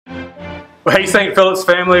Well, hey St. Philip's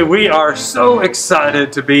family, we are so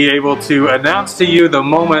excited to be able to announce to you the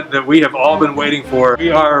moment that we have all been waiting for. We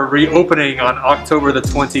are reopening on October the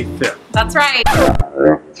 25th. That's right.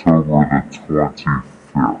 October the 25th.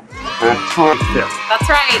 That's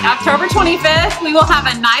right. October 25th, we will have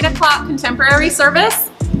a 9 o'clock contemporary service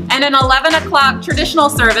and an 11 o'clock traditional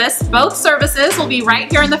service. Both services will be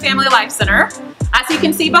right here in the Family Life Center. As you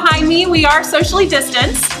can see behind me, we are socially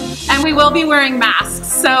distanced and we will be wearing masks.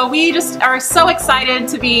 So we just are so excited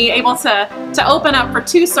to be able to open up for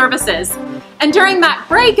 2 services. And during that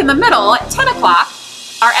break in the middle at 10 o'clock,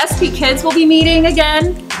 our SP kids will be meeting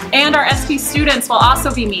again and our SP students will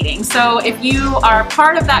also be meeting. So if you are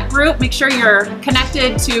part of that group, make sure you're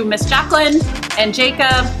connected to Miss Jacqueline and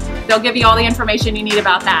Jacob. They'll give you all the information you need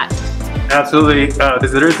about that. Absolutely.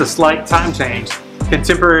 There is a slight time change.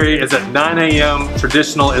 Contemporary is at 9 a.m.,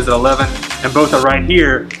 traditional is at 11, and both are right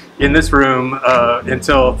here in this room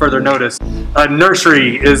until further notice.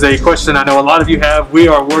 Nursery is a question I know a lot of you have. We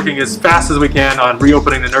are working as fast as we can on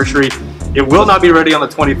reopening the nursery. It will not be ready on the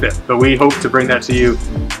 25th, but we hope to bring that to you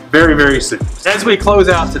very, very soon. As we close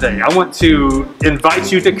out today, I want to invite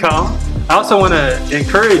you to come. I also want to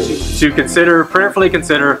encourage you to prayerfully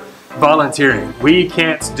consider volunteering. We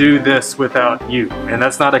can't do this without you, and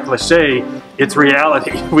that's not a cliche, it's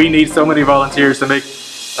reality. We need so many volunteers to make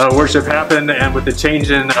worship happen, and with the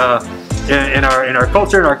change in our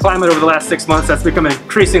culture and our climate over the last 6 months, that's become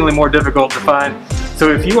increasingly more difficult to find. So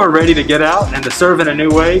if you are ready to get out and to serve in a new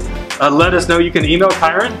way, let us know. You can email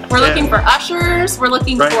Kyren. We're looking for ushers, we're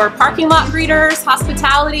looking for parking lot greeters,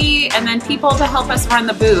 hospitality, and then people to help us run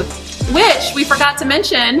the booth, which we forgot to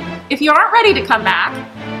mention, if you aren't ready to come back,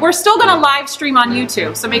 we're still going to live stream on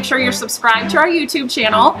YouTube, so make sure you're subscribed to our YouTube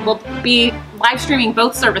channel. We'll be live streaming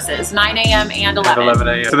both services, 9 a.m. and 11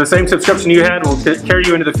 a.m. So the same subscription you had will carry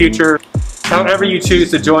you into the future. However you choose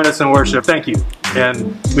to join us in worship, thank you.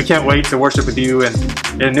 And we can't wait to worship with you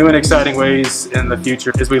in new and exciting ways in the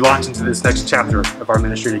future as we launch into this next chapter of our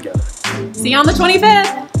ministry together. See you on the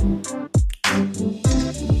 25th.